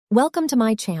Welcome to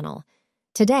my channel.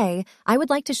 Today, I would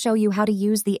like to show you how to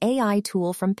use the AI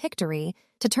tool from Pictory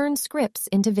to turn scripts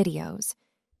into videos.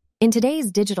 In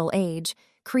today's digital age,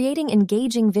 creating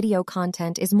engaging video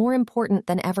content is more important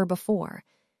than ever before.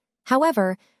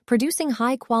 However, producing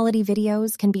high-quality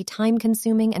videos can be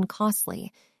time-consuming and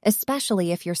costly,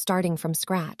 especially if you're starting from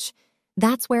scratch.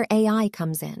 That's where AI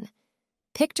comes in.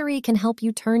 Pictory can help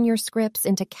you turn your scripts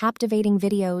into captivating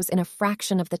videos in a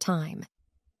fraction of the time.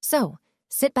 So,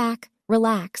 sit back,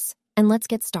 relax, and let's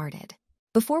get started.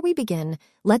 Before we begin,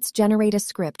 let's generate a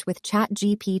script with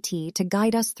ChatGPT to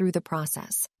guide us through the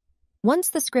process. Once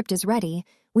the script is ready,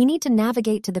 we need to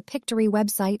navigate to the Pictory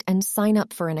website and sign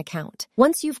up for an account.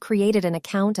 Once you've created an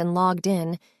account and logged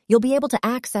in, you'll be able to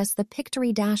access the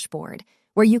Pictory dashboard,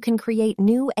 where you can create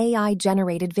new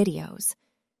AI-generated videos.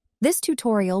 This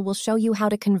tutorial will show you how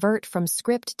to convert from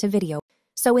script to video.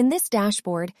 So in this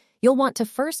dashboard, you'll want to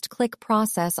first click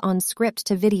Process on Script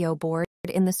to Video board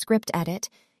in the script edit.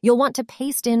 You'll want to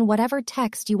paste in whatever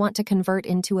text you want to convert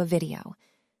into a video.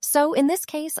 So in this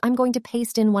case, I'm going to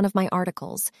paste in one of my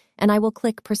articles, and I will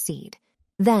click Proceed.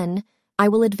 Then, I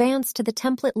will advance to the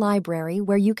template library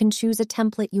where you can choose a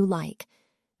template you like.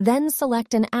 Then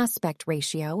select an aspect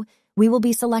ratio. We will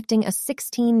be selecting a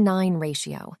 16:9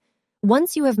 ratio.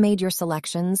 Once you have made your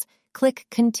selections, click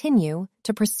Continue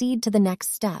to proceed to the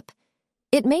next step.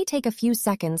 It may take a few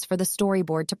seconds for the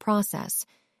storyboard to process,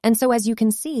 and so as you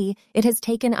can see, it has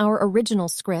taken our original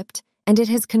script and it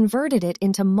has converted it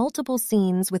into multiple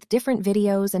scenes with different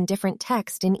videos and different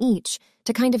text in each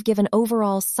to kind of give an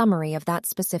overall summary of that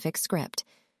specific script.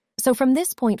 So from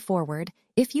this point forward,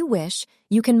 if you wish,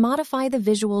 you can modify the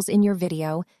visuals in your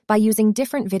video by using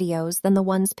different videos than the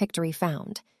ones Pictory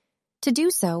found. To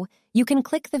do so, you can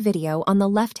click the video on the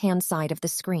left-hand side of the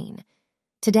screen.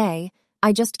 Today,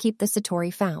 I just keep the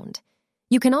Satori found.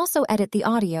 You can also edit the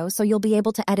audio, so you'll be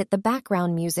able to edit the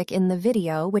background music in the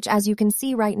video, which as you can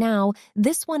see right now,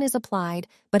 this one is applied,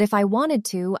 but if I wanted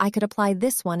to, I could apply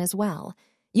this one as well.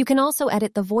 You can also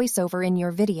edit the voiceover in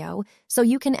your video, so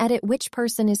you can edit which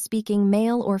person is speaking,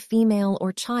 male or female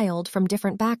or child, from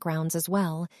different backgrounds as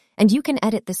well, and you can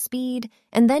edit the speed,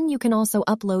 and then you can also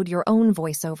upload your own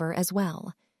voiceover as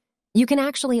well. You can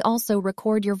actually also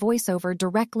record your voiceover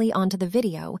directly onto the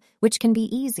video, which can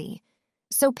be easy.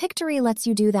 So Pictory lets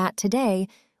you do that today.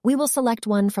 We will select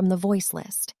one from the voice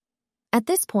list. At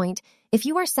this point, if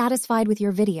you are satisfied with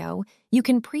your video, you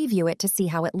can preview it to see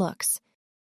how it looks.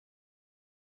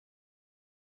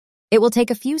 It will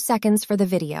take a few seconds for the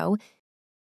video.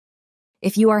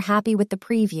 If you are happy with the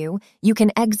preview, you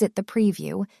can exit the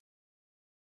preview,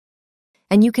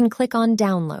 and you can click on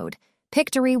Download.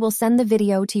 Pictory will send the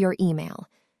video to your email.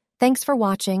 Thanks for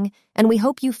watching, and we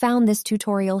hope you found this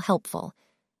tutorial helpful.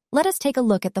 Let us take a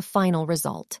look at the final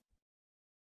result.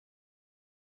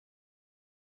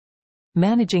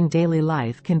 Managing daily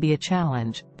life can be a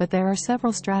challenge, but there are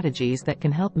several strategies that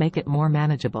can help make it more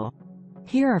manageable.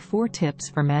 Here are 4 tips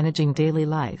for managing daily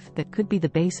life that could be the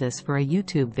basis for a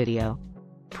YouTube video.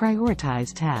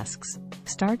 Prioritize tasks.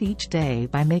 Start each day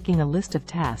by making a list of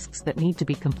tasks that need to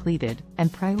be completed,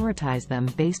 and prioritize them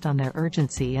based on their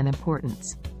urgency and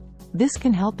importance. This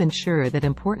can help ensure that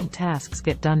important tasks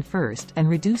get done first and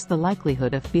reduce the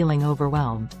likelihood of feeling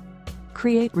overwhelmed.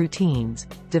 Create routines.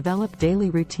 Develop daily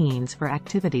routines for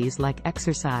activities like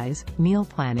exercise, meal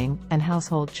planning, and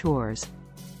household chores.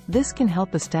 This can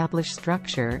help establish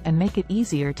structure and make it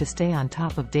easier to stay on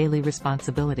top of daily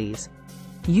responsibilities.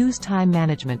 Use time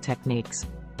management techniques.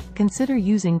 Consider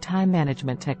using time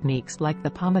management techniques like the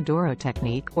Pomodoro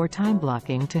technique or time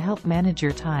blocking to help manage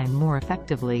your time more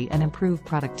effectively and improve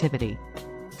productivity.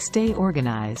 Stay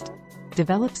organized.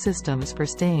 Develop systems for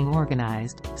staying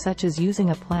organized, such as using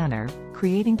a planner,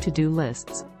 creating to-do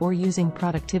lists, or using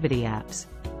productivity apps.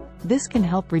 This can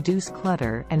help reduce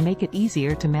clutter and make it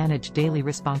easier to manage daily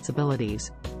responsibilities.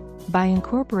 By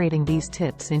incorporating these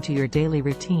tips into your daily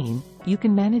routine, you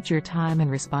can manage your time and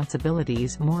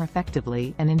responsibilities more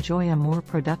effectively and enjoy a more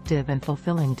productive and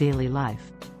fulfilling daily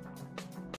life.